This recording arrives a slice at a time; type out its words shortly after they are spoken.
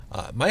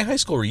my high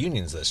school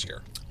reunions this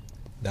year,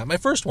 not my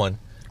first one,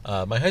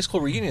 my high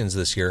school reunions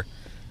this year,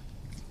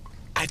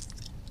 I'm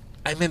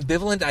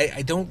ambivalent.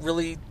 I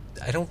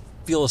don't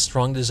feel a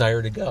strong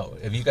desire to go.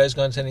 Have you guys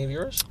gone to any of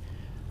yours?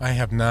 I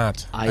have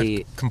not.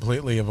 I've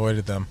completely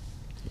avoided them.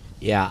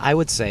 Yeah, I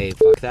would say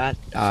fuck that.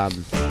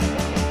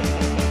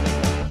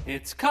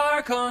 It's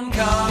car con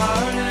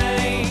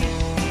carne.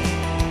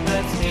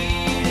 Let's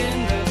eat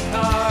in the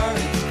car.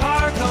 It's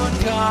car con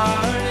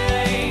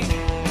carne.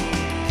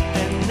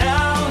 And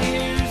now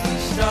here's the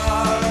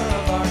star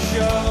of our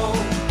show,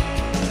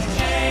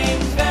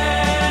 James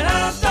Van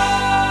Alstyne.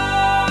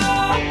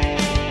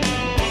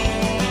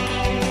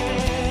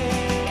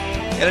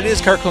 And it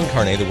is Car Con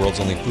Carne, the world's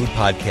only food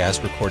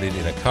podcast recorded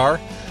in a car.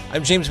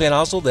 I'm James Van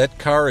Osel. That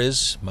car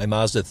is my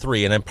Mazda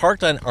 3, and I'm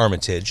parked on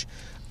Armitage,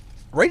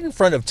 right in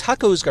front of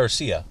Tacos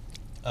Garcia,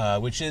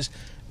 which is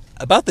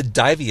about the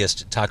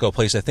diviest taco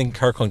place I think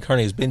Car Con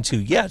Carne has been to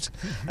yet.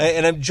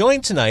 And I'm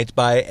joined tonight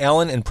by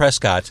Alan and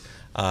Prescott,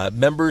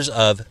 members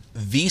of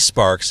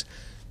V-Sparks,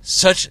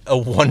 such a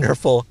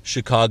wonderful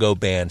Chicago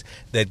band.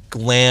 That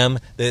glam,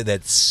 that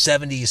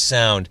 70s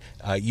sound,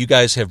 you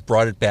guys have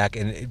brought it back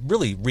and it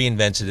really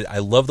reinvented it. I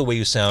love the way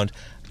you sound.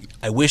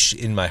 I wish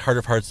in my heart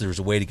of hearts there was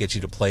a way to get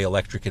you to play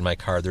electric in my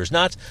car. There's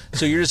not,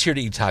 so you're just here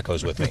to eat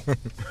tacos with me.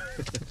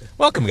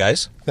 Welcome,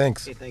 guys.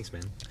 Thanks. Hey, thanks,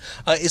 man.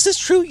 Is this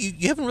true?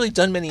 You haven't really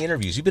done many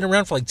interviews. You've been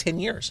around for like 10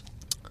 years.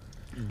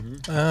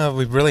 Mm-hmm.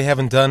 We really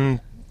haven't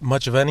done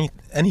much of any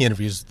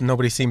interviews.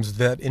 Nobody seems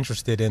that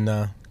interested in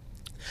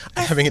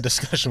having a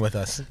discussion with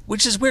us.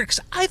 Which is weird, because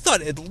I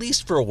thought, at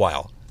least for a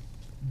while,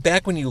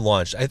 back when you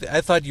launched,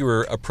 I thought you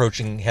were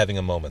approaching having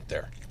a moment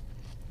there.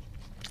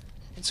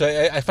 So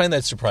I find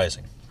that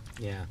surprising.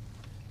 Yeah.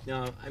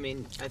 No, I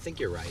mean, I think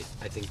you're right.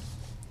 I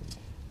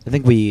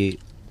think we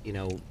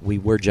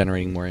were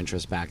generating more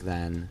interest back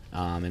then,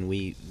 and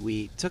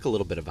we took a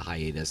little bit of a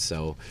hiatus.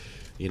 So,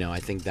 I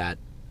think that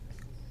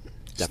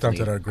definitely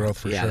stunted our growth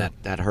for sure. Yeah,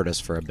 that hurt us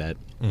for a bit.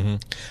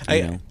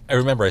 Mm-hmm. I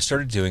remember I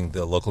started doing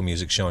the local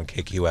music show on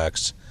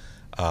KQX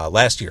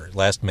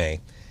last May,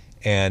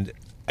 and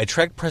I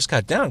tracked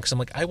Prescott down because I'm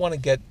like, I want to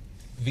get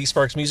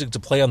V-Sparks music to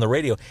play on the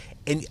radio,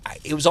 and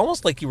it was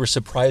almost like you were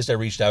surprised I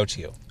reached out to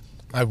you.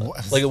 I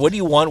was. Like, what do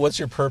you want? What's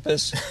your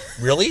purpose?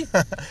 Really?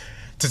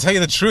 To tell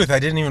you the truth, I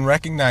didn't even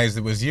recognize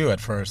it was you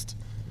at first,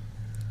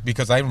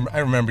 because I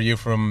remember you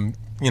from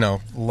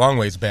long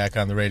ways back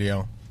on the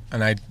radio,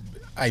 and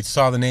I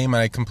saw the name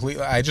and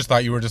I just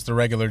thought you were just a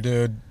regular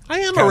dude. I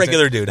am a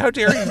regular dude. How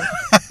dare you?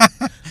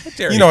 How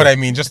dare you? You know what I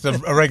mean? Just a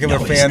regular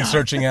fan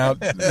searching out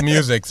the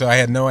music. So I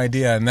had no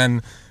idea, and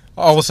then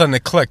all of a sudden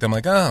it clicked. I'm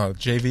like, oh,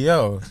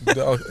 JVO.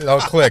 It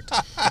all clicked.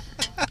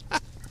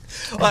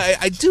 Well,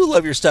 I do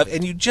love your stuff,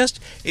 and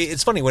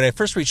it's funny, when I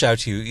first reached out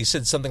to you, you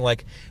said something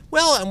like,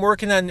 well,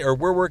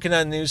 we're working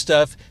on new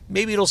stuff,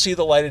 maybe it'll see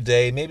the light of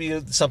day,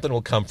 maybe something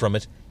will come from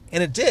it,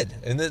 and it did,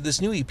 and this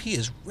new EP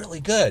is really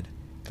good.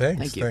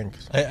 Thanks.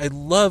 I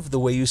love the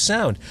way you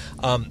sound.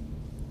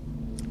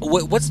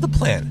 What's the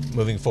plan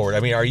moving forward? I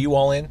mean, are you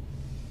all in?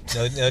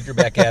 Now that you're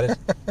back at it?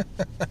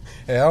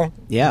 Al?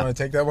 Yeah. You want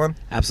to take that one?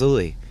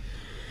 Absolutely.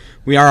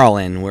 We are all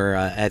in.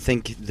 I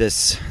think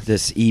this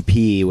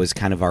EP was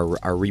kind of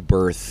our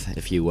rebirth,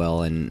 if you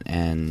will,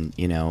 and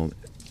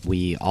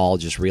we all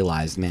just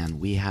realized, man,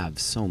 we have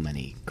so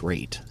many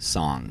great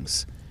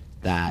songs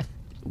that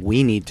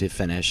we need to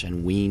finish,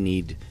 and we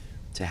need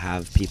to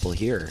have people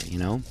hear.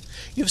 You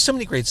have so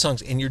many great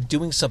songs, and you're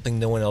doing something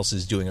no one else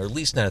is doing, or at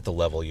least not at the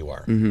level you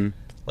are. Mm-hmm.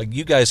 Like,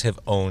 you guys have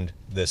owned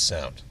this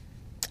sound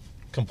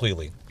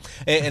completely.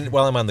 And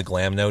while I'm on the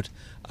glam note,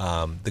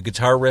 the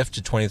guitar riff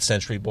to 20th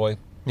Century Boy.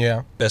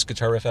 Yeah. Best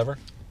guitar riff ever?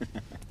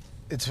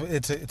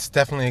 It's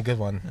definitely a good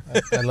one.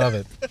 I love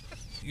it.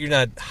 You're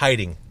not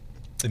hiding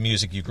the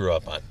music you grew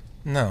up on.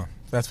 No,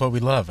 that's what we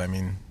love. I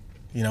mean,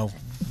 we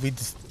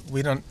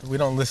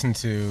don't listen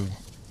to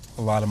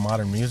a lot of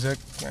modern music.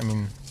 I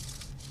mean,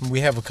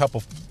 we have a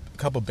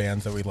couple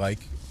bands that we like,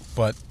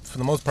 but for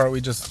the most part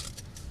we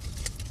just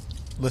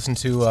listen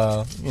to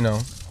a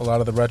lot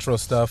of the retro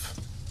stuff,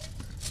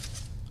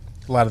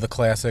 a lot of the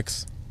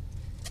classics.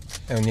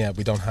 And yeah,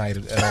 we don't hide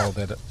at all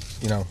that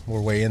we're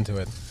way into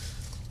it.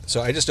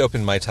 So I just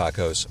opened my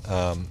tacos.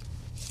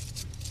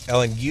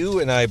 Ellen,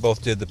 you and I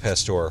both did the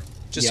pastor.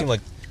 Just seemed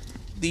like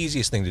the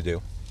easiest thing to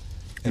do.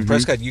 And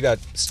Prescott, you got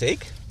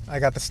steak? I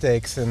got the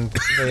steaks, and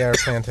they are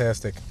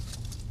fantastic.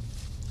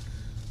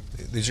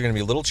 These are going to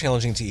be a little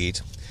challenging to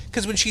eat.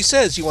 Because when she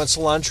says you want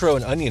cilantro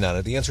and onion on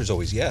it, the answer is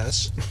always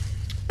yes.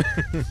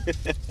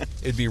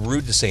 It'd be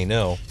rude to say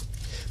no.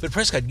 But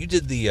Prescott, you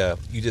did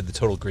the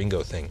total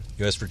gringo thing.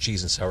 You asked for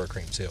cheese and sour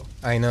cream too.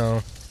 I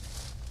know.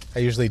 I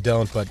usually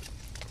don't, but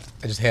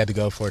I just had to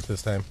go for it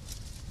this time.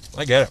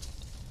 I get it.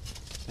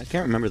 I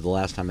can't remember the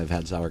last time I've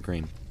had sour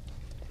cream.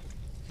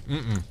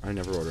 Mm-mm. I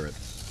never order it.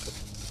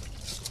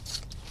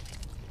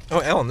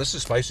 Oh, Alan, this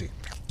is spicy.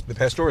 The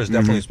pastor is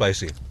definitely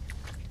spicy.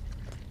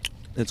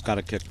 It's got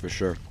a kick for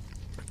sure.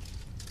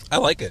 I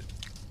like it.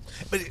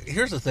 But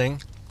here's the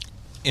thing.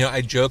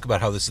 I joke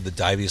about how this is the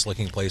diviest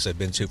looking place I've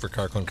been to for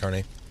Car Con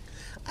Carne.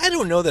 I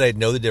don't know that I'd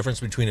know the difference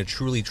between a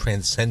truly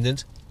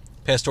transcendent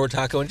pastor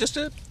taco and just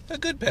a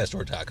good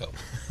pastor taco.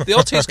 They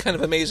all taste kind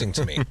of amazing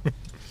to me.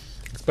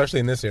 Especially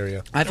in this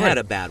area. I've had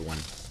a bad one.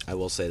 I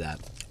will say that.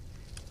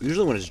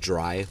 Usually when it's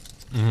dry,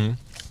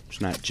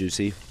 it's not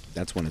juicy.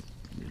 That's when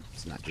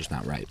it's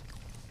not right.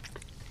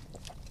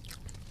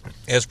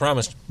 As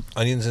promised,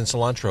 onions and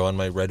cilantro on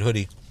my red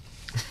hoodie.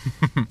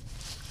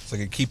 It's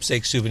like a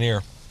keepsake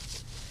souvenir.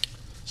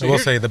 I will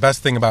say the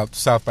best thing about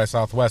South by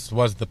Southwest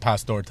was the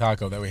pastor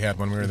taco that we had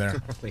when we were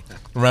there. Yeah.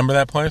 Remember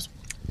that place?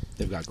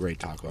 They've got great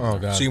tacos. Oh,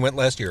 God. So you went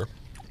last year.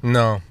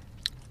 No.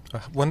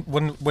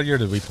 What year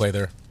did we play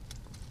there?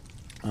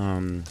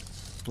 What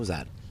was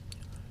that?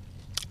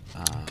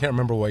 Can't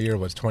remember what year it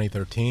was,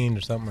 2013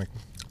 or something like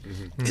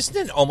Isn't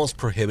it almost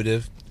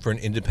prohibitive for an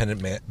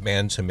independent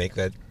man to make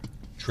that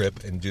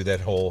trip and do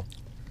that whole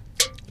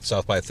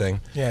South by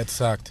thing? Yeah, it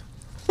sucked.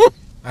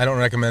 I don't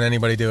recommend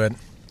anybody do it.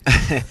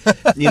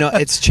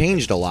 It's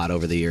changed a lot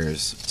over the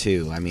years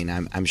too. I mean,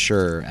 I'm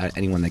sure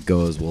anyone that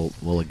goes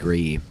will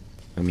agree.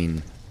 I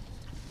mean,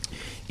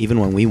 even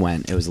when we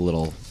went, it was a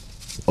little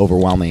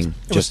overwhelming.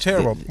 It was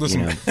terrible.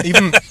 Listen,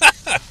 even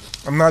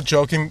I'm not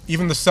joking.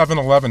 Even the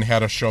 7-Eleven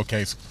had a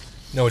showcase.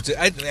 No,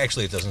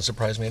 actually it doesn't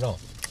surprise me at all.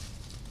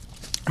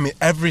 I mean,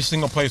 every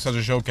single place has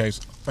a showcase,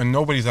 and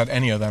nobody's at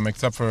any of them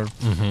except for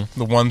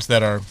the ones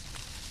that are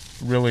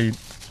really,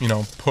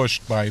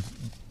 pushed by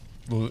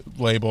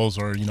labels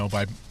or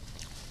by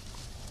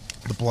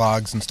the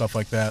blogs and stuff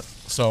like that.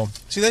 So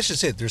see, that's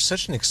just it. There's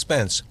such an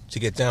expense to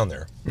get down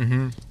there,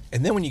 and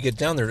then when you get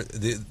down there,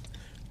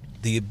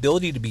 the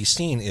ability to be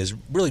seen is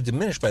really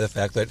diminished by the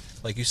fact that,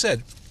 like you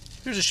said,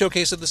 there's a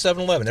showcase at the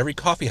 7-Eleven. Every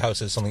coffee house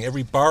has something.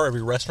 Every bar,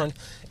 every restaurant,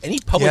 any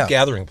public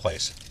gathering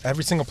place.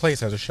 Every single place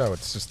has a show.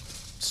 It's just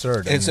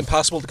absurd. And it's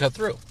impossible to cut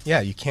through.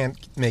 Yeah, you can't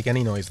make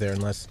any noise there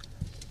unless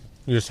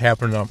you just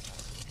happen to,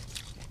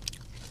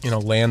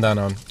 land on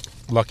a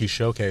lucky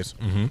showcase.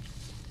 Mm-hmm.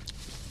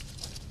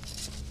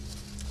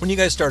 When you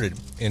guys started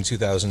in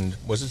 2000,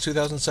 was it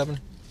 2007?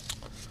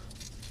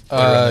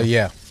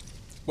 Yeah.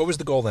 What was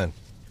the goal then?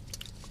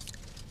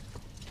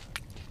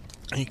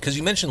 Because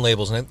you mentioned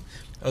labels, and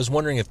I was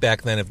wondering if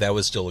back then if that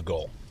was still a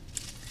goal,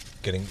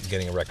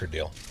 getting a record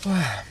deal.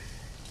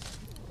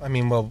 I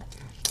mean, well,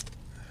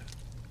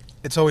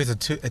 it's always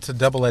it's a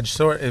double-edged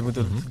sword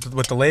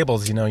with the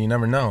labels. You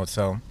never know.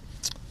 So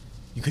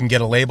you can get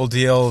a label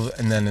deal,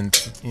 and then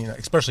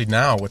especially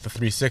now with the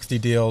 360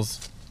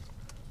 deals.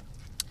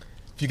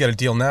 If you get a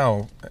deal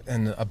now,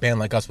 and a band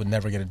like us would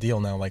never get a deal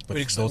now, like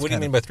with those. What do you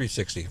mean by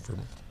 360?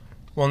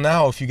 Well,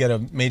 now if you get a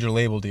major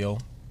label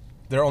deal,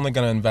 they're only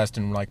going to invest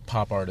in like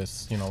pop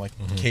artists, like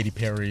Katy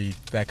Perry,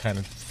 that kind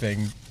of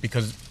thing,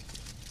 because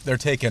they're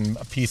taking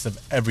a piece of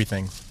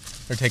everything.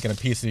 They're taking a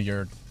piece of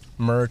your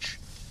merch.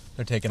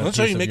 They're taking a piece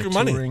of your touring. That's how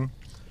you make your money.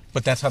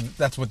 But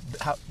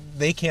how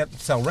they can't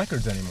sell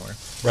records anymore.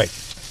 Right.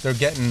 So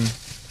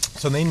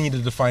they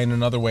needed to find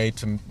another way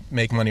to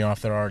make money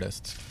off their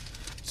artists.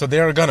 So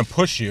they're going to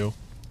push you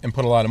and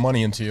put a lot of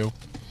money into you.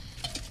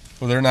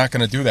 Well, they're not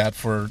going to do that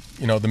for,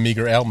 the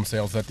meager album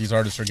sales that these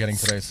artists are getting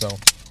today. So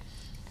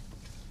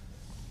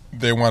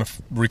they want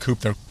to recoup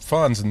their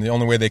funds, and the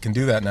only way they can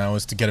do that now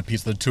is to get a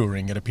piece of the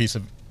touring, get a piece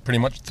of pretty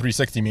much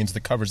 360 means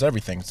that covers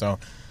everything. So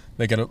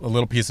they get a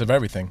little piece of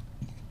everything,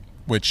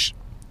 which,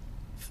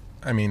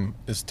 I mean,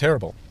 is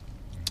terrible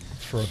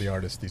for the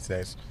artists these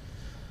days.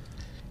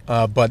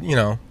 But,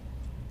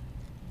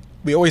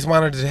 we always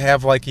wanted to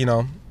have like, like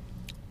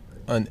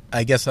an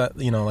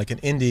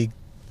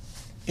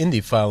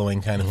indie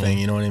following kind of thing,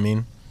 you know what I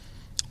mean?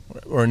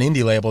 Or an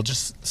indie label,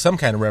 just some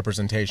kind of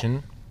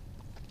representation.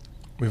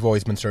 We've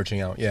always been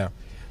searching out, yeah.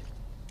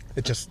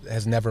 It just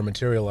has never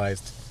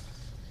materialized.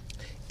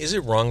 Is it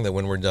wrong that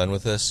when we're done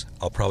with this,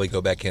 I'll probably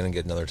go back in and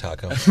get another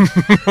taco?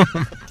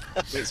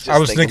 I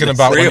was thinking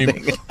about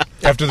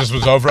after this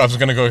was over, I was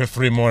going to go get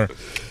 3 more.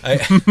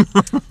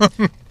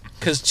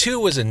 Because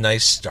 2 was a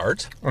nice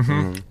start,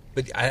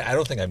 but I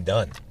don't think I'm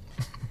done.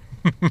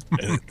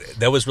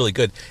 That was really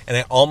good. And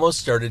I almost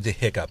started to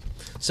hiccup.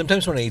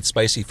 Sometimes when I eat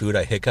spicy food,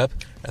 I hiccup.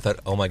 I thought,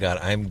 oh my God,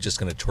 I'm just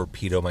going to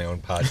torpedo my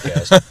own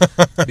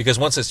podcast. Because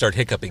once I start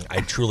hiccuping,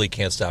 I truly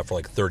can't stop for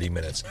like 30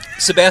 minutes.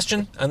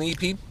 Sebastian on the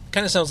EP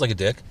kind of sounds like a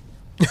dick.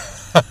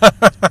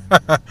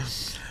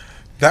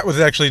 That was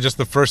actually just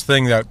the first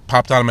thing that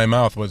popped out of my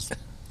mouth was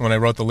when I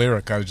wrote the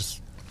lyric. I was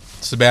just,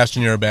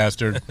 Sebastian, you're a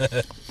bastard.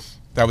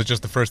 That was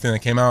just the first thing that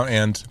came out.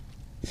 And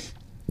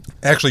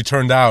actually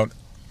turned out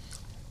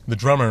the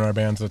drummer in our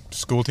band's a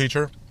school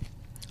teacher.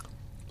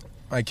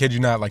 I kid you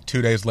not, like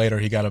 2 days later,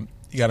 he got a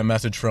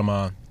message from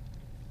one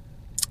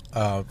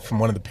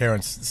of the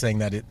parents saying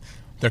that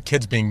their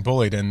kid's being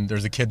bullied, and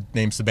there's a kid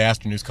named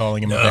Sebastian who's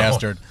calling him a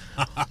bastard.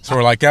 So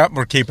we're like, yeah,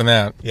 we're keeping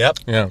that. Yep.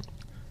 Yeah.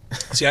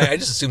 See, I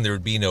just assumed there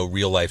would be no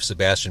real life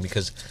Sebastian,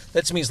 because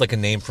that to me is like a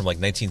name from like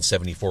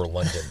 1974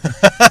 London.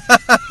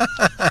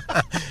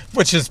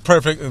 Which is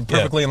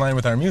perfectly in line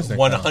with our music.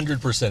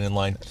 100% in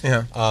line.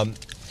 Yeah.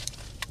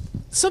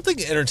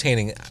 Something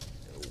entertaining.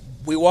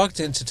 We walked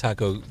into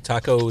Taco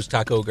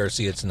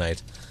Garcia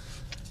tonight.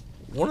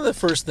 one of the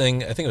first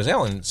thing, I think it was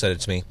Alan said it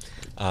to me,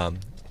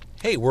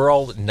 hey, we're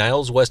all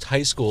Niles West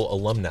High School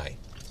alumni.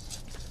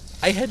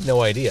 I had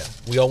no idea.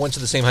 We all went to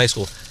the same high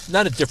school,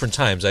 not at different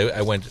times.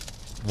 I went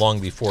long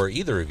before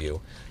either of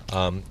you.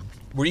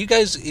 Were you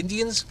guys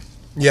Indians?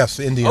 Yes,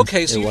 Indians.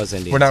 Okay, so It was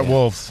Indians. We're not yeah.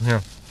 wolves.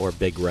 Yeah. Or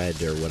Big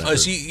Red or whatever. Oh,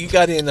 so you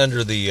got in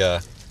under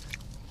the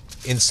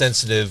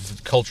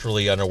insensitive,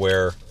 culturally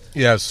unaware.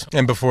 Yes,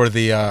 and before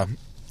they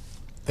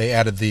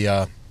added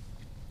the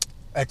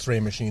X-ray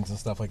machines and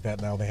stuff like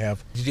that. Now they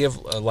have. Did you have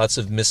lots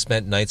of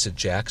misspent nights at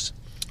Jack's?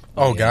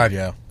 Oh God,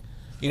 yeah.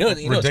 You know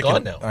it's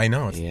gone now. I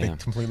know. It's Yeah. they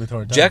completely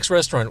tore it down. Jack's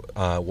Restaurant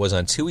was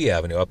on Toohey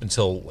Avenue up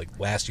until like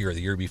last year or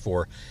the year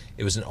before.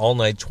 It was an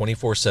all-night,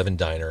 24/7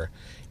 diner,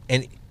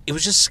 and it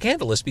was just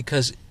scandalous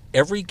because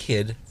every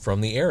kid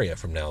from the area,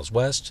 from Niles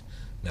West,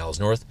 Niles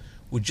North,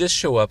 would just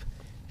show up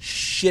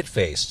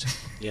shit-faced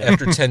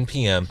after 10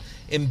 p.m.,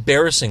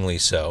 embarrassingly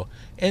so,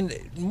 and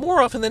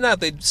more often than not,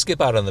 they'd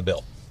skip out on the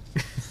bill.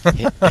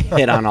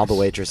 Hit on all the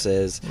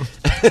waitresses.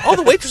 All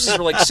the waitresses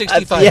were like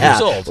 65 years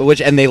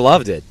old. And they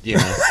loved it. You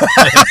know,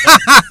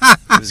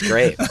 it was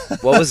great.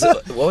 What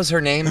was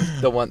her name?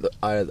 The one,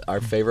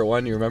 our favorite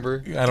one. You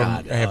remember?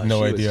 I have no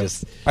she was idea.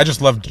 just- I just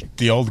loved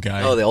the old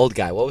guy. the old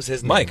guy. What was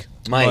his name? Mike.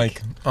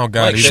 Mike. Oh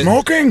God, Mike, he's the-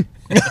 smoking.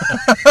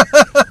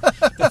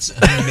 That's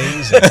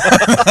amazing.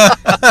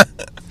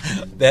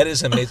 That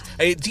is amazing.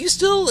 Hey, do you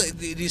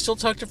still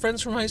talk to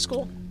friends from high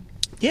school?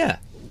 Yeah.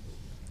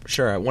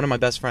 Sure. One of my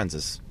best friends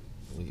is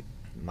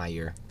my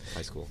year,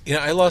 high school. You know,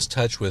 I lost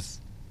touch with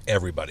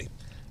everybody.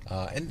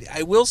 And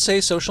I will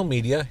say social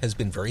media has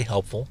been very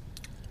helpful,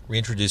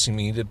 reintroducing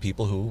me to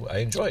people who I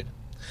enjoyed.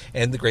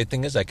 And the great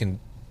thing is I can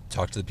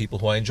talk to the people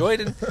who I enjoyed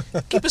and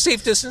keep a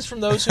safe distance from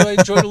those who I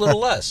enjoyed a little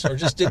less or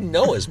just didn't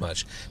know as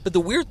much. But the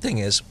weird thing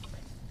is,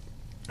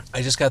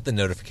 I just got the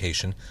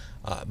notification.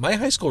 My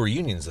high school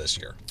reunions this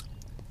year,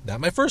 not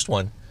my first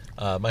one,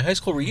 my high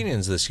school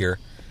reunions this year,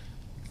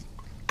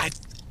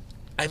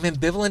 I'm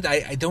ambivalent.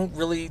 I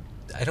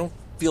don't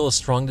feel a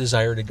strong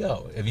desire to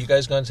go. Have you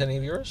guys gone to any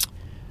of yours?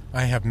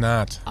 I have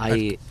not.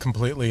 I-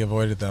 completely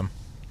avoided them.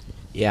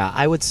 Yeah,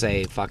 I would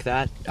say fuck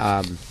that.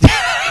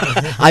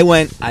 I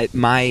went.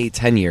 My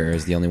 10 year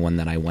is the only one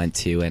that I went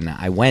to, and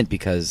I went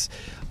because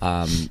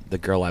the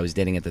girl I was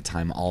dating at the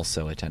time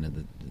also attended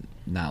the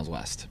Niles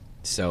West.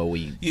 So we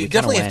You kinda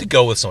definitely have went- to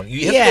go with someone.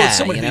 You have to go with Yeah,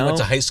 someone you who you went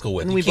know? to high school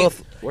with. And You we can't,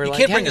 both were you like,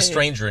 can't bring a hey.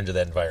 stranger into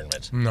that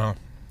environment No.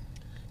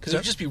 because it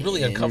would just be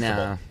really uncomfortable.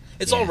 No.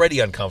 It's Yeah.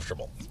 already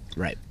uncomfortable.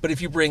 Right. But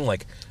if you bring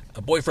like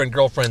a boyfriend,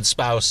 girlfriend,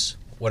 spouse,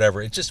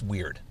 whatever, it's just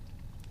weird.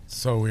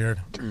 So weird.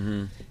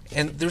 And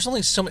there's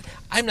only so much.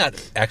 I'm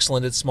not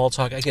excellent at small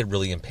talk. I get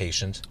really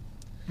impatient,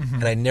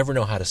 and I never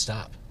know how to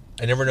stop.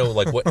 I never know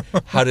like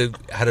how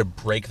to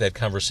break that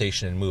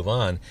conversation and move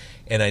on.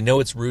 And I know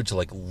it's rude to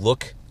like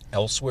look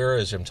elsewhere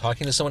as I'm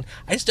talking to someone.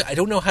 I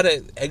don't know how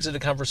to exit a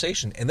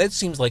conversation, and that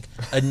seems like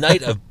a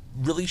night of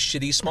really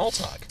shitty small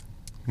talk.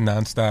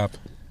 Nonstop.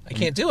 I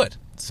can't do it.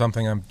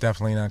 Something I'm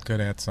definitely not good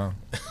at. So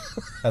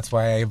that's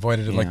why I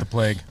avoided it like Yeah. the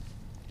plague.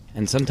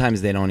 And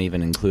sometimes they don't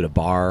even include a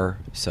bar,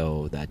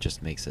 so that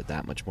just makes it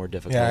that much more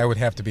difficult. Yeah, I would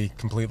have to be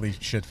completely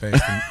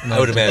shit-faced. And I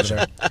would imagine.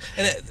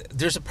 And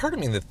there's a part of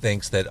me that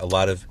thinks that a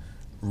lot of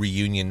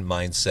reunion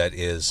mindset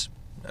is,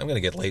 I'm going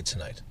to get late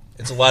tonight.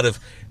 It's a lot of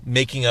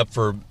making up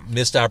for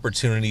missed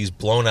opportunities,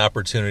 blown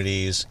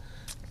opportunities,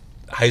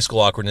 high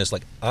school awkwardness.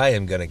 Like, I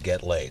am going to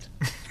get late.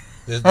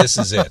 This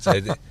is it.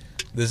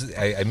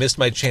 I missed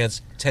my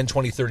chance 10,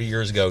 20, 30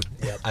 years ago.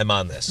 I'm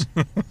on this.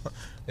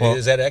 Well-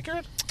 Is that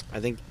accurate? I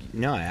think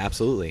no,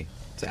 absolutely,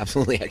 it's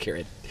absolutely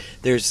accurate.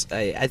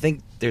 I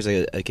think there's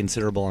a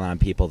considerable amount of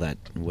people that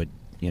would,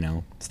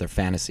 it's their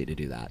fantasy to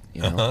do that,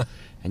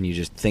 and you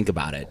just think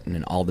about it and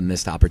then all the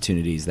missed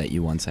opportunities that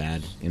you once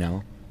had,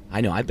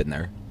 I know I've been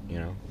there,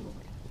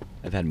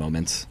 I've had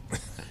moments,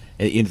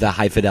 in the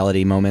high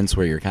fidelity moments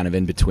where you're kind of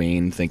in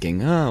between,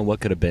 thinking, oh,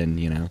 what could have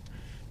been,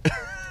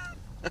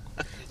 All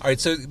right,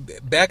 so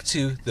back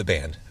to the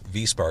band,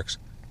 V Sparks,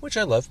 which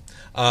I love.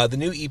 The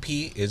new EP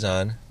is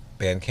on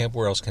Bandcamp.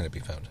 Where else can it be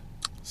found?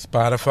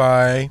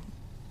 Spotify,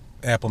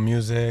 Apple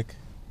Music,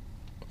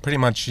 pretty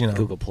much,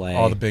 Google Play.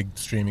 all the big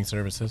streaming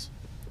services.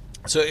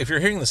 So if you're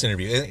hearing this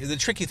interview, the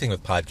tricky thing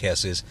with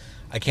podcasts is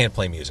I can't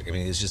play music. I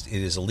mean, it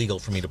is illegal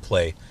for me to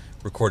play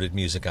recorded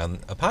music on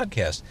a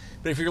podcast.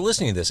 But if you're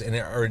listening to this and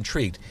are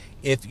intrigued,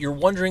 if you're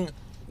wondering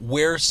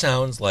where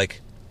sounds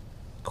like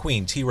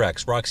Queen,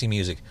 T-Rex, Roxy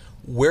Music,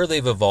 where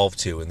they've evolved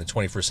to in the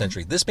 21st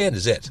century, this band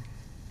is it.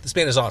 This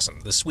band is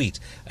awesome. The Sweet.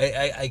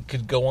 I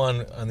could go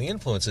on the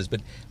influences,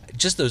 but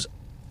just those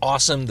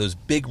awesome, those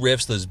big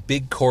riffs, those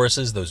big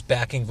choruses, those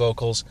backing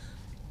vocals.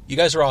 You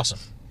guys are awesome.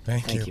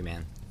 Thank you,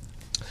 man.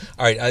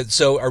 All right,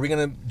 so are we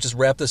going to just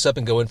wrap this up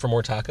and go in for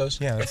more tacos?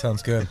 Yeah, that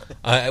sounds good.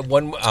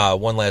 One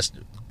last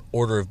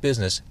order of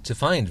business to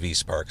find V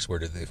Sparks. Where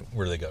do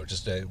they go?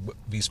 Just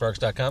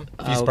vsparks.com?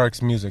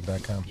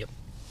 vsparksmusic.com. Yep.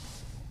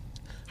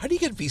 How do you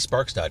get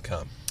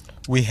vsparks.com?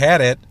 We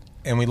had it,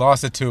 and we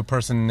lost it to a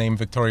person named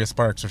Victoria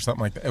Sparks or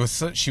something like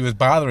that. She was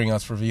bothering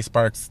us for V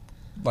Sparks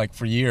like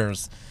for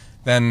years.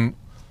 Then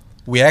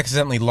we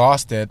accidentally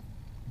lost it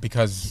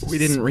because We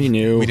didn't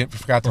renew. We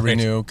forgot to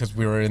renew because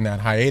we were in that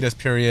hiatus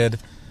period,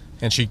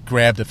 and she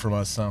grabbed it from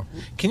us. So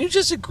Can you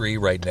just agree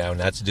right now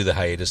not to do the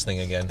hiatus thing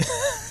again?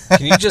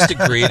 Can you just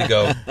agree to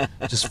go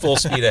just full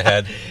speed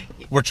ahead?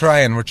 we're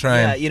trying.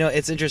 Yeah, you know,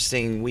 it's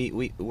interesting.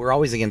 We're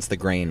always against the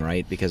grain,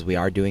 right? Because we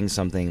are doing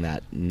something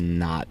that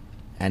not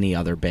any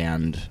other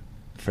band,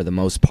 for the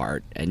most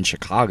part, in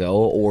Chicago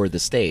or the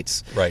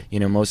States. Right. You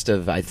know, most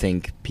of, I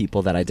think,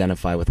 people that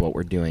identify with what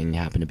we're doing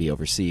happen to be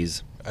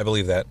overseas. I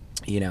believe that.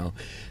 You know,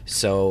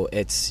 so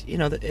it's, you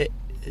know,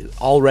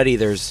 already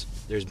there's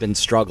been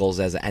struggles,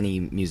 as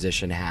any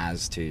musician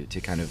has, to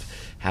kind of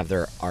have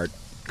their art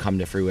come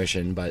to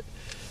fruition. But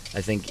I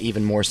think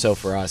even more so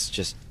for us,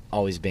 just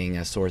always being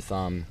a sore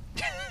thumb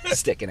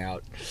sticking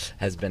out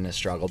has been a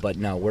struggle. But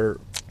no,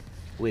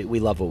 we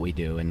love what we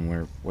do,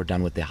 and we're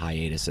done with the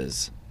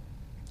hiatuses.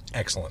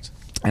 Excellent.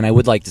 And I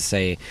would like to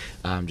say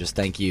just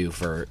thank you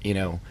for, you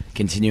know,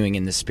 continuing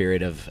in the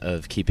spirit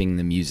of keeping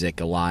the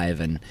music alive,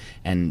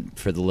 and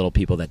for the little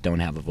people that don't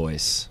have a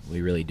voice.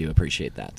 We really do appreciate that.